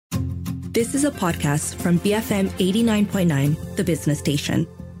This is a podcast from BFM 89.9, the business station.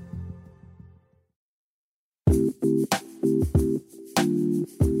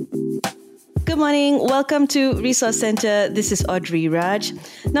 Good morning. Welcome to Resource Centre. This is Audrey Raj.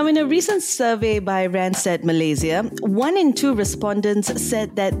 Now, in a recent survey by Randstad Malaysia, 1 in 2 respondents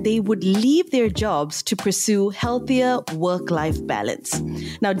said that they would leave their jobs to pursue healthier work-life balance.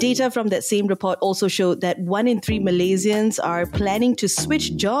 Now, data from that same report also showed that 1 in 3 Malaysians are planning to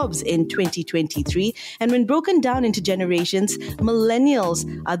switch jobs in 2023. And when broken down into generations, millennials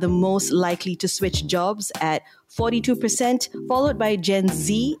are the most likely to switch jobs at 42%, followed by Gen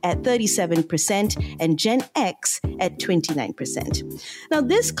Z at 37% and Gen X at 29%. Now,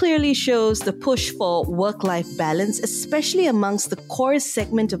 this clearly shows the push for work-life balance, especially amongst the core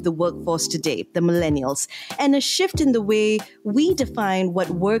segment of the workforce today, the millennials, and a shift in the way we define what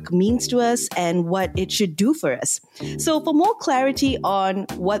work means to us and what it should do for us. So for more clarity on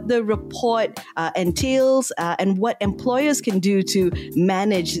what the report entails and what employers can do to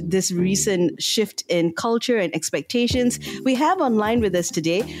manage this recent shift in culture and expectations, we have online with us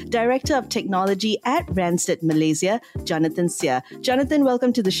today Director of Technology at Randstad Malaysia, Jonathan Seah. Jonathan,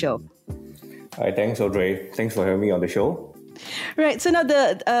 welcome to the show. Hi, thanks, Audrey. Thanks for having me on the show. Right. So now,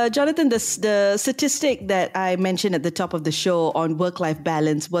 Jonathan, the statistic that I mentioned at the top of the show on work-life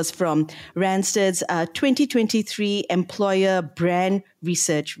balance was from Randstad's 2023 Employer Brand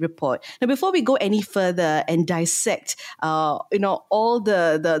Research Report. Now, before we go any further and dissect, all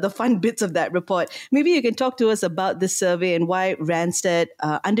the fun bits of that report, maybe you can talk to us about this survey and why Randstad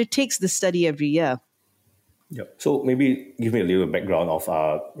undertakes this study every year. Yep. So maybe give me a little background of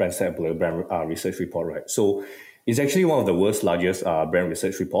Randstad Employer Brand Research Report, right? So it's actually one of the world's largest brand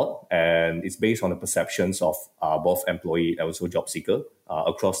research report, and it's based on the perceptions of both employee and also job seeker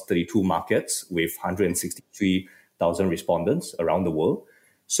across 32 markets with 163,000 respondents around the world.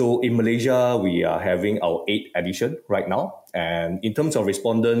 So in Malaysia, we are having our 8th edition right now. And in terms of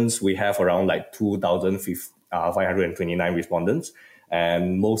respondents, we have around like 2,529 respondents,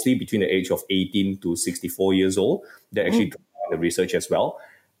 and mostly between the age of 18 to 64 years old. They actually do the research as well.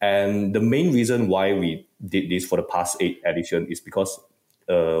 And the main reason why we did this for the past 8th edition is because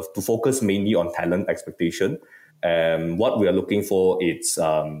to focus mainly on talent expectation. And what we are looking for is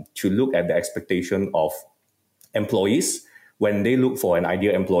to look at the expectation of employees when they look for an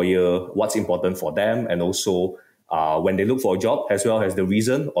ideal employer, what's important for them, and also when they look for a job, as well as the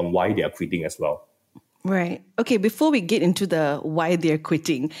reason on why they are quitting as well. Right. Okay, before we get into the why they're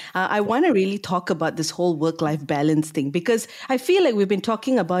quitting, I want to really talk about this whole work-life balance thing, because I feel like we've been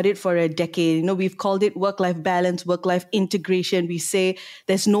talking about it for a decade. You know, we've called it work-life balance, work-life integration. We say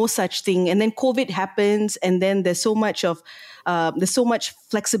there's no such thing. And then COVID happens, and then there's so much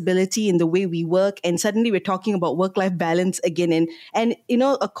flexibility in the way we work. And suddenly we're talking about work-life balance again. And you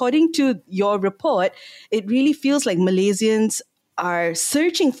know, according to your report, it really feels like Malaysians are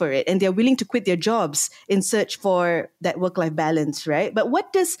searching for it and they're willing to quit their jobs in search for that work-life balance, right? But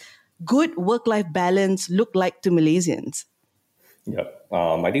what does good work-life balance look like to Malaysians? Yeah,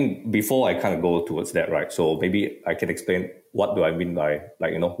 I think before I kind of go towards that, right? So maybe I can explain what do I mean by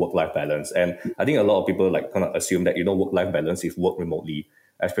work-life balance. And I think a lot of people kind of assume that, work-life balance is work remotely,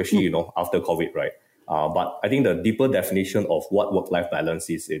 especially, after COVID, right? But I think the deeper definition of what work-life balance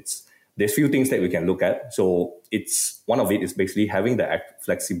is, there's few things that we can look at. So one of it is basically having the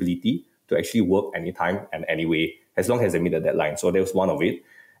flexibility to actually work anytime and anyway, as long as they meet the deadline. So there's one of it.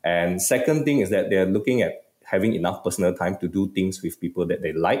 And second thing is that they're looking at having enough personal time to do things with people that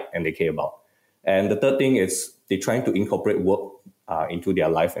they like and they care about. And the third thing is they're trying to incorporate work into their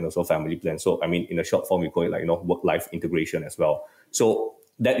life and also family plan. So, I mean, in a short form, we call it work-life integration as well. So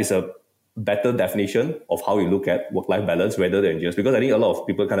that is a better definition of how we look at work-life balance rather than just, because I think a lot of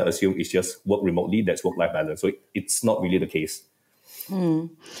people kind of assume it's just work remotely, that's work-life balance. So it's not really the case. Yeah.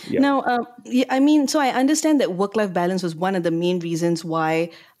 Now, so I understand that work-life balance was one of the main reasons why,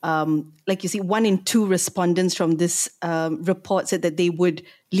 like you see, 1 in 2 respondents from this report said that they would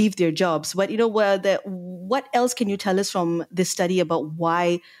leave their jobs. But, what else can you tell us from this study about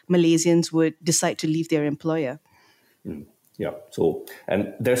why Malaysians would decide to leave their employer? Yeah. So,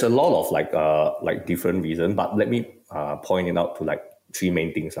 and there's a lot of different reasons, but let me point it out to 3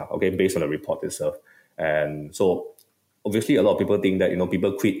 main things, based on the report itself. And so obviously a lot of people think that,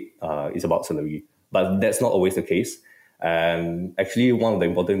 people quit is about salary, but that's not always the case. And actually one of the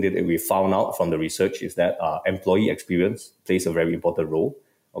important things that we found out from the research is that employee experience plays a very important role,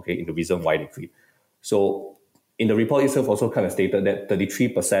 in the reason why they quit. So in the report itself also kind of stated that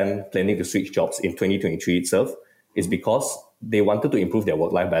 33% planning to switch jobs in 2023 itself is because they wanted to improve their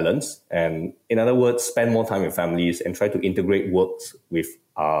work-life balance and, in other words, spend more time with families and try to integrate works with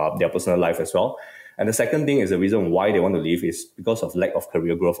their personal life as well. And the second thing is the reason why they want to leave is because of lack of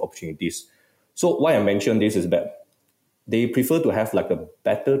career growth opportunities. So why I mentioned this is that they prefer to have like a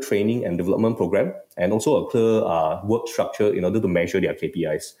better training and development program and also a clear work structure in order to measure their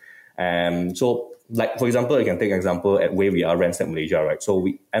KPIs. And so, like, for example, I can take an example at where we are, Randstad Malaysia, right? So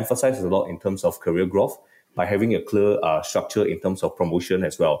we emphasize a lot in terms of career growth by having a clear structure in terms of promotion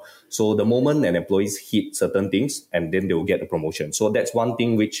as well. So the moment an employees hit certain things, and then they will get a promotion. So that's one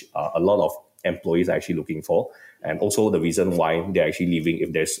thing which a lot of employees are actually looking for. And also the reason why they're actually leaving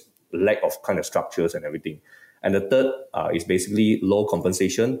if there's lack of kind of structures and everything. And the third is basically low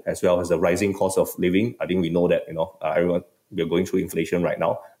compensation as well as the rising cost of living. I think we know that, everyone, we're going through inflation right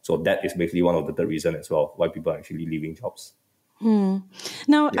now. So that is basically one of the third reasons as well why people are actually leaving jobs.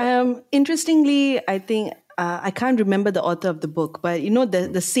 Now, interestingly, I think I can't remember the author of the book, but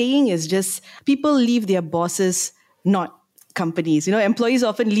the saying is just people leave their bosses, not companies. Employees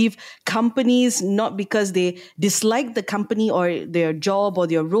often leave companies not because they dislike the company or their job or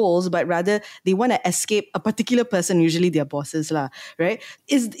their roles, but rather they want to escape a particular person, usually their bosses, right?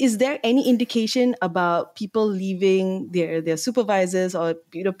 Is there any indication about people leaving their supervisors or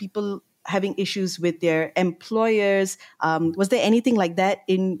people having issues with their employers? Was there anything like that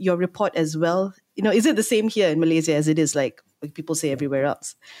in your report as well? Is it the same here in Malaysia as it is like people say everywhere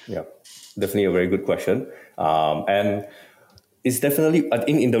else? Yeah, definitely a very good question. And it's definitely, I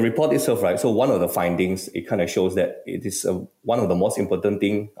think in the report itself, right? So one of the findings, it kind of shows that it is one of the most important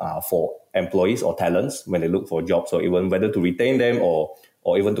thing for employees or talents when they look for jobs, or even whether to retain them or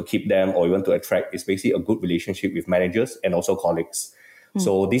even to keep them or even to attract, is basically a good relationship with managers and also colleagues.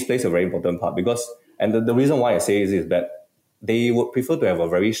 So this plays a very important part because, and the reason why I say is that they would prefer to have a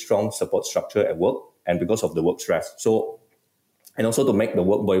very strong support structure at work and because of the work stress. So, and also to make the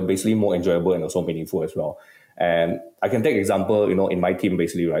work basically more enjoyable and also meaningful as well. And I can take example, in my team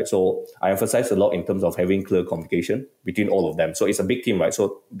basically, right? So I emphasize a lot in terms of having clear communication between all of them. So it's a big team, right?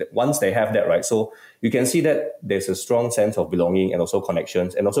 So once they have that, right? So you can see that there's a strong sense of belonging and also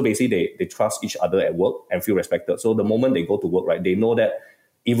connections. And also basically they trust each other at work and feel respected. So the moment they go to work, right, they know that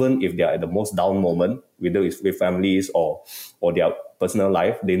even if they are at the most down moment, whether it's with families or their personal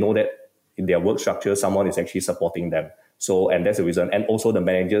life, they know that in their work structure, someone is actually supporting them. So, and that's the reason. And also the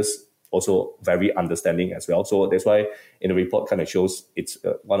managers also very understanding as well. So that's why in the report kind of shows it's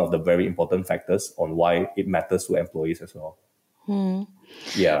one of the very important factors on why it matters to employees as well.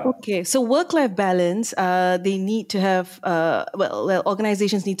 Yeah. Okay. So work-life balance, they need to have,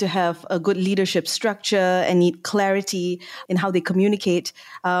 organizations need to have a good leadership structure and need clarity in how they communicate.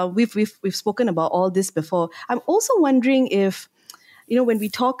 We've spoken about all this before. I'm also wondering if, when we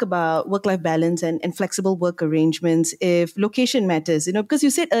talk about work-life balance and flexible work arrangements, if location matters, because you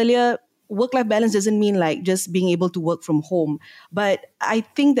said earlier, work-life balance doesn't mean like just being able to work from home. But I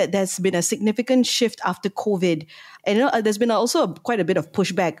think that there's been a significant shift after COVID. And there's been also quite a bit of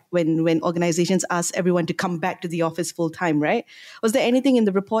pushback when organizations ask everyone to come back to the office full time, right? Was there anything in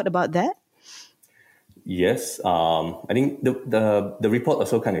the report about that? Yes. I think the report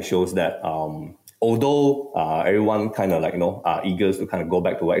also kind of shows that although everyone kind of eager to kind of go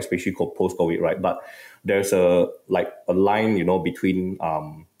back to work, especially post-COVID, right? But there's a line, between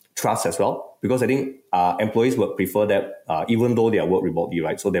trust as well, because I think employees would prefer that even though they are work remotely,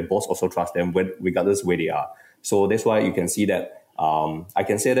 right? So their boss also trusts them regardless where they are. So that's why you can see that I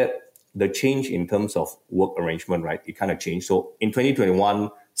can say that the change in terms of work arrangement, right? It kind of changed. So in 2021,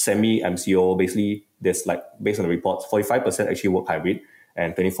 semi-MCO, basically there's based on the reports, 45% actually work hybrid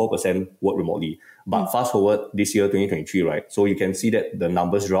and 24% work remotely. But fast forward this year, 2023, right? So you can see that the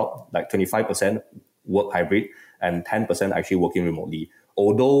numbers drop, 25% work hybrid and 10% actually working remotely.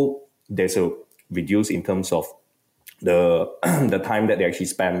 Although there's a reduce in terms of the time that they actually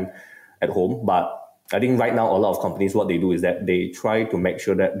spend at home, but I think right now a lot of companies, what they do is that they try to make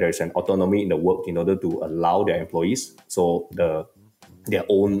sure that there's an autonomy in the work in order to allow their employees their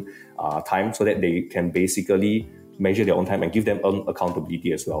own time, so that they can basically measure their own time and give them own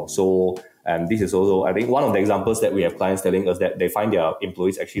accountability as well. So, and this is also, I think, one of the examples that we have clients telling us that they find their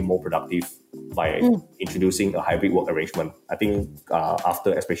employees actually more productive by introducing a hybrid work arrangement. I think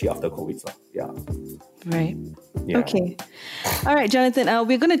especially after COVID. So, yeah. Right. Yeah. Okay. All right, Jonathan,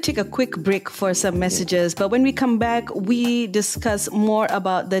 we're going to take a quick break for some messages. But when we come back, we discuss more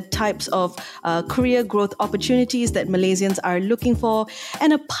about the types of career growth opportunities that Malaysians are looking for.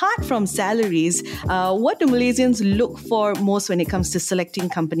 And apart from salaries, what do Malaysians look for most when it comes to selecting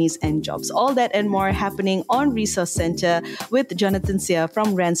companies and jobs? All that and more happening on Resource Center with Jonathan Seah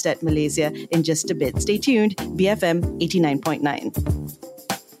from Randstad Malaysia in just a bit. Stay tuned, BFM 89.9.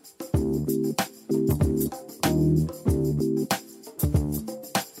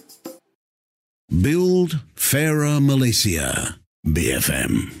 Build Fairer Malaysia.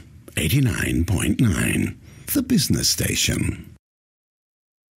 BFM 89.9, the business station.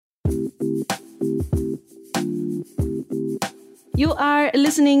 You are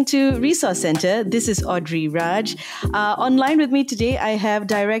listening to Resource Center. This is Audrey Raj. Online with me today, I have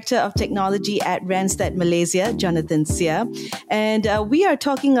Director of Technology at Randstad Malaysia, Jonathan Seah. And we are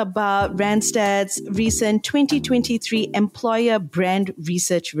talking about Randstad's recent 2023 Employer Brand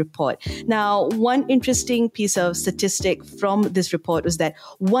Research Report. Now, one interesting piece of statistic from this report was that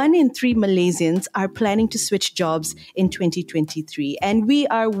 1 in 3 Malaysians are planning to switch jobs in 2023. And we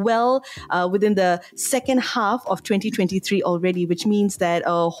are well within the second half of 2023 already, which means that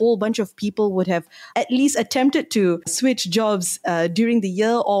a whole bunch of people would have at least attempted to switch jobs during the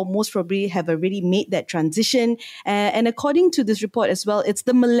year, or most probably have already made that transition. And according to this report as well, it's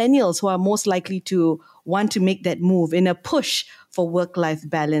the millennials who are most likely to want to make that move in a push for work-life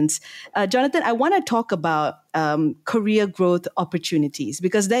balance. Jonathan, I want to talk about career growth opportunities,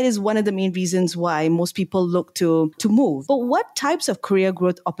 because that is one of the main reasons why most people look to move. But what types of career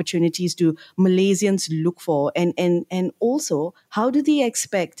growth opportunities do Malaysians look for? And also, how do they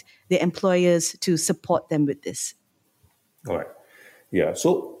expect their employers to support them with this? All right. Yeah.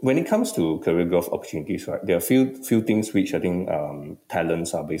 So when it comes to career growth opportunities, right, there are few things which I think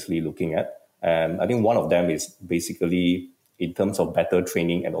talents are basically looking at. And I think one of them is basically in terms of better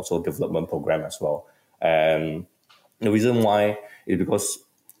training and also development program as well. And the reason why is because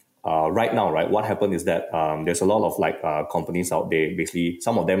right now, right, what happened is that there's a lot of companies out there. Basically,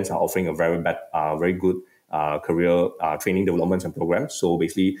 some of them are offering a very good career training developments and programs. So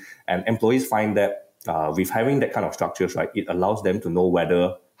basically, and employees find that with having that kind of structures, right, it allows them to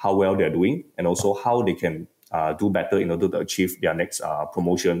know how well they're doing and also how they can do better in order to achieve their next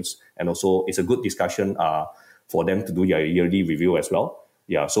promotions. And also, it's a good discussion for them to do their yearly review as well.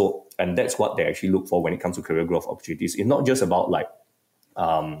 Yeah, so, and that's what they actually look for when it comes to career growth opportunities. It's not just about like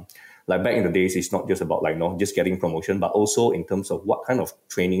back in the days, it's not just about just getting promotion, but also in terms of what kind of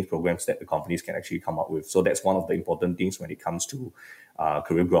training programs that the companies can actually come up with. So that's one of the important things when it comes to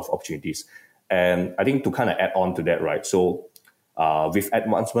career growth opportunities. And I think to kind of add on to that, right? So with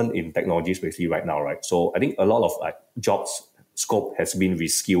advancement in technology, especially right now, right? So I think a lot of jobs scope has been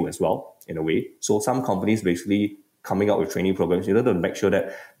reskilled as well in a way. So some companies basically coming up with training programs in order to make sure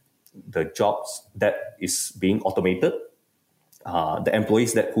that the jobs that is being automated, the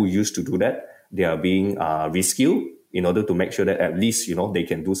employees who used to do that, they are being reskilled in order to make sure that at least they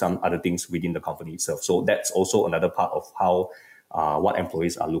can do some other things within the company itself. So that's also another part of how what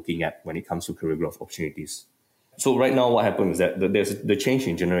employees are looking at when it comes to career growth opportunities. So right now, what happens is that there's the change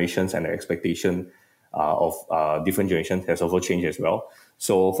in generations and the expectation of different generations has also changed as well.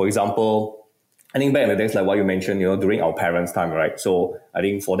 So, for example, I think back in the days, like what you mentioned, during our parents' time, right? So I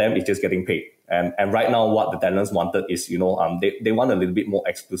think for them, it's just getting paid. And right now, what the talents wanted is, they want a little bit more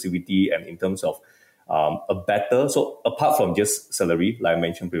exclusivity and in terms of so apart from just salary, like I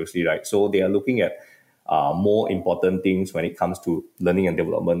mentioned previously, right? So they are looking at more important things when it comes to learning and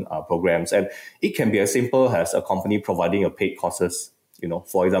development programs. And it can be as simple as a company providing a paid courses.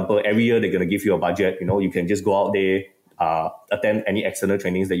 For example, every year they're going to give you a budget. You can just go out there, attend any external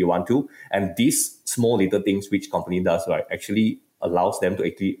trainings that you want to. And these small little things which company does, right, actually allows them to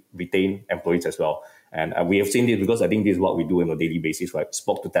actually retain employees as well. And we have seen this because I think this is what we do on a daily basis, right?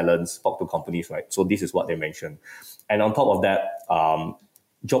 Spoke to talents, spoke to companies, right? So this is what they mentioned. And on top of that,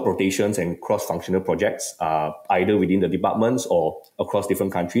 job rotations and cross-functional projects, either within the departments or across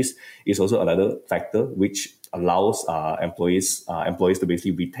different countries, is also another factor which allows employees to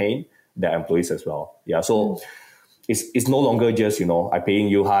basically retain their employees as well. Yeah, so it's no longer just I'm paying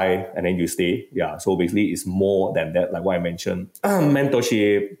you high and then you stay. Yeah, so basically it's more than that. Like what I mentioned,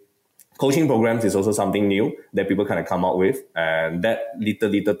 mentorship, coaching programs is also something new that people kind of come out with, and that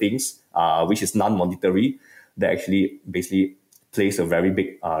little things, which is non-monetary, that actually basically plays a very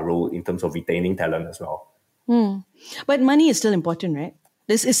big role in terms of retaining talent as well. But money is still important, right?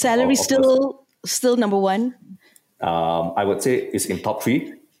 Is salary still number one? I would say it's in top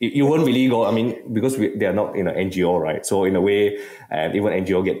 3. You won't really go, because they are not in an NGO, right? So in a way, and even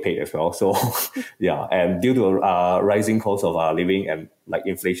NGO get paid as well. So yeah, and due to rising cost of living and like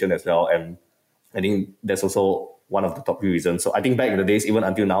inflation as well. And I think that's also one of the top 3 reasons. So I think back in the days, even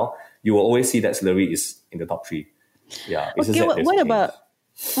until now, you will always see that salary is in the top 3. Yeah. Okay, what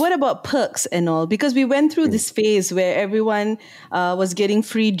What about perks and all? Because we went through this phase where everyone was getting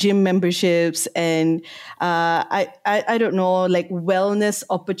free gym memberships and I don't know, like wellness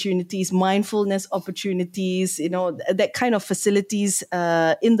opportunities, mindfulness opportunities, that kind of facilities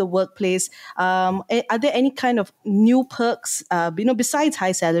in the workplace. Are there any kind of new perks, besides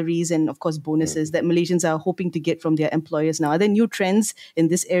high salaries and of course bonuses that Malaysians are hoping to get from their employers now? Are there new trends in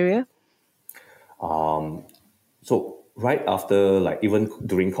this area? So right after, like even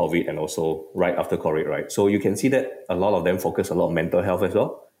during COVID and also right after COVID, right? So you can see that a lot of them focus a lot on mental health as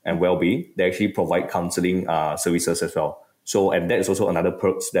well and well-being. They actually provide counseling services as well. So, and that is also another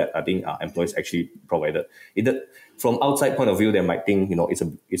perks that I think employees actually provided. From outside point of view, they might think,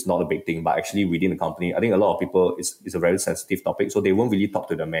 it's not a big thing, but actually within the company, I think a lot of people, it's a very sensitive topic. So they won't really talk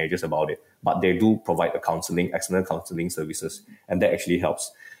to the managers about it, but they do provide excellent counseling services. And that actually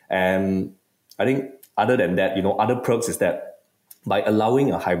helps. And I think other than that, other perks is that by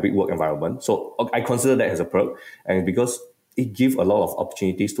allowing a hybrid work environment, so I consider that as a perk, and because it gives a lot of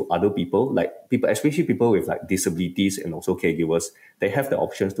opportunities to other people, like people, especially people with like disabilities and also caregivers, they have the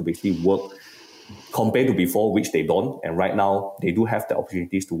options to basically work compared to before, which they don't. And right now, they do have the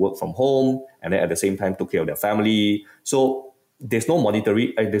opportunities to work from home and then at the same time take care of their family. So there's no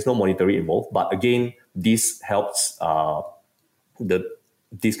monetary involved, but again, this helps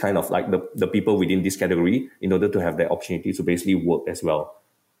this kind of like the people within this category in order to have the opportunity to basically work as well.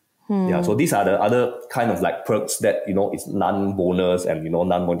 Yeah, so these are the other kind of like perks that, it's non-bonus and,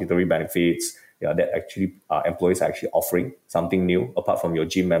 non-monetary benefits, that actually employees are actually offering something new apart from your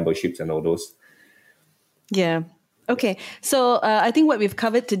gym memberships and all those. Yeah. Okay. So I think what we've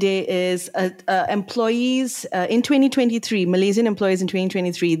covered today is employees in 2023, Malaysian employees in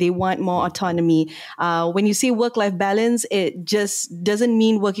 2023, they want more autonomy. When you say work-life balance, it just doesn't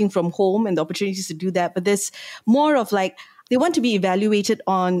mean working from home and the opportunities to do that, but there's more of like, they want to be evaluated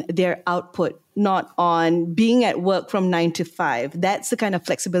on their output, not on being at work from 9 to 5. That's the kind of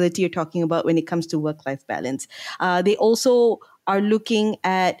flexibility you're talking about when it comes to work-life balance. They also are looking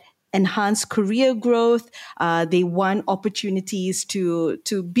at enhanced career growth. They want opportunities to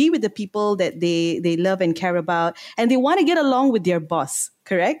be with the people that they love and care about, and they want to get along with their boss,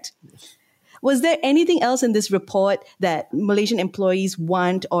 correct? Yes. Was there anything else in this report that Malaysian employees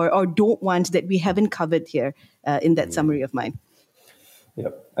want or don't want that we haven't covered here in that summary of mine? Yeah,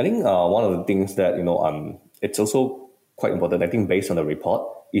 I think one of the things that, it's also quite important, I think based on the report,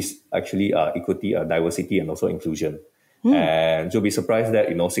 is actually equity, diversity, and also inclusion. And you'll be surprised that,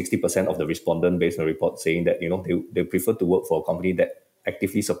 60% of the respondents based on the report saying that, they prefer to work for a company that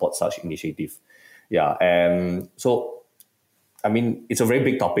actively supports such initiative. Yeah. And so, I mean, it's a very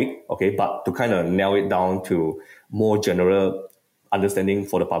big topic, okay, but to kind of nail it down to more general understanding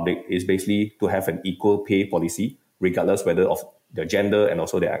for the public is basically to have an equal pay policy, regardless whether of their gender and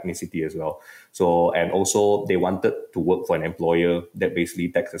also their ethnicity as well. So, and also they wanted to work for an employer that basically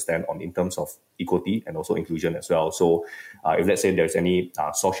takes a stand on in terms of equity and also inclusion as well. So if let's say there's any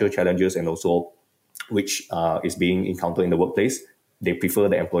social challenges and also which is being encountered in the workplace, they prefer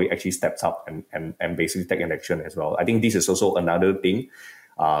the employee actually steps up and basically take an action as well. I think this is also another thing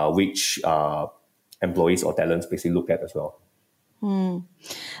which employees or talents basically look at as well.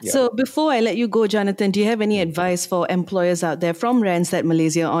 Yeah. So before I let you go, Jonathan, do you have any advice for employers out there from Randstad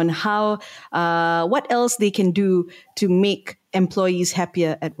Malaysia on how, what else they can do to make employees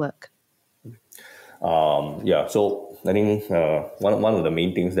happier at work? So I think one of the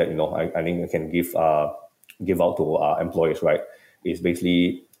main things that, I think I can give out to employers, right, is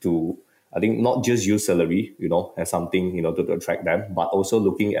basically to, I think, not just use salary, as something, to attract them, but also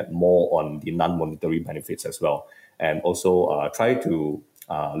looking at more on the non-monetary benefits as well. And also try to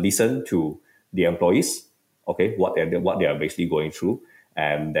listen to the employees, okay, what they are basically going through.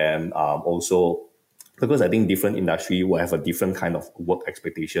 And then also, because I think different industry will have a different kind of work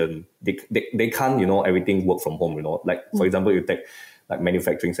expectation. They can't, everything work from home, like, for example, you take like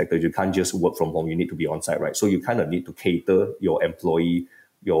manufacturing sector, you can't just work from home, you need to be on site, right? So you kind of need to cater your employee,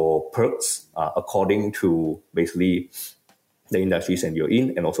 your perks according to basically the industries that you're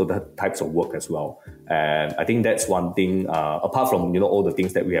in and also the types of work as well. And I think that's one thing, apart from, all the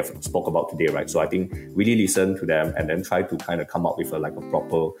things that we have spoke about today, right? So I think really listen to them and then try to kind of come up with a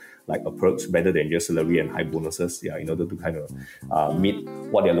proper approach better than just salary and high bonuses, in order to kind of meet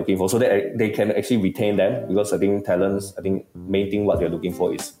what they're looking for so that they can actually retain them. Because I think talents, main thing what they're looking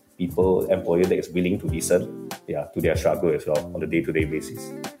for is employer that is willing to listen, to their struggle as well on a day-to-day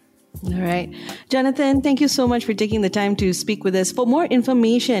basis. All right. Jonathan, thank you so much for taking the time to speak with us. For more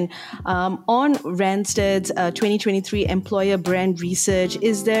information on Randstad's 2023 employer brand research,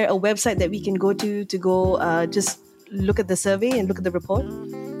 is there a website that we can go to just look at the survey and look at the report?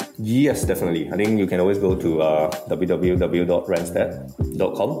 Yes, definitely. I think you can always go to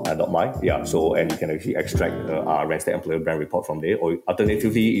www.randstad.com.my. Yeah, so and you can actually extract our Randstad Employer Brand Report from there. Or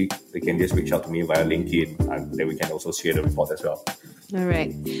alternatively, you can just reach out to me via LinkedIn, and then we can also share the report as well. All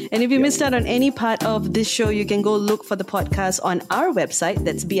right. And if you missed out on any part of this show, you can go look for the podcast on our website.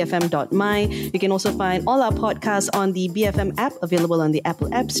 That's bfm.my. You can also find all our podcasts on the BFM app, available on the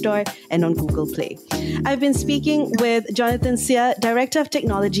Apple App Store and on Google Play. I've been speaking with Jonathan Seah, Director of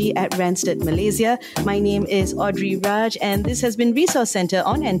Technology at Randstad Malaysia. My name is Audrey Raj, and this has been Resource Center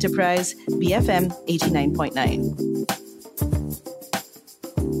on Enterprise, BFM 89.9.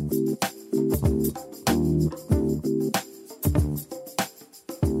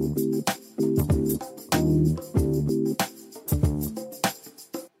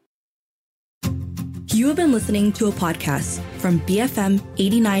 You have been listening to a podcast from BFM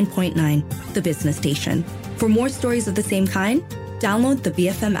 89.9, the business station. For more stories of the same kind, download the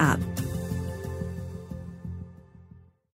BFM app.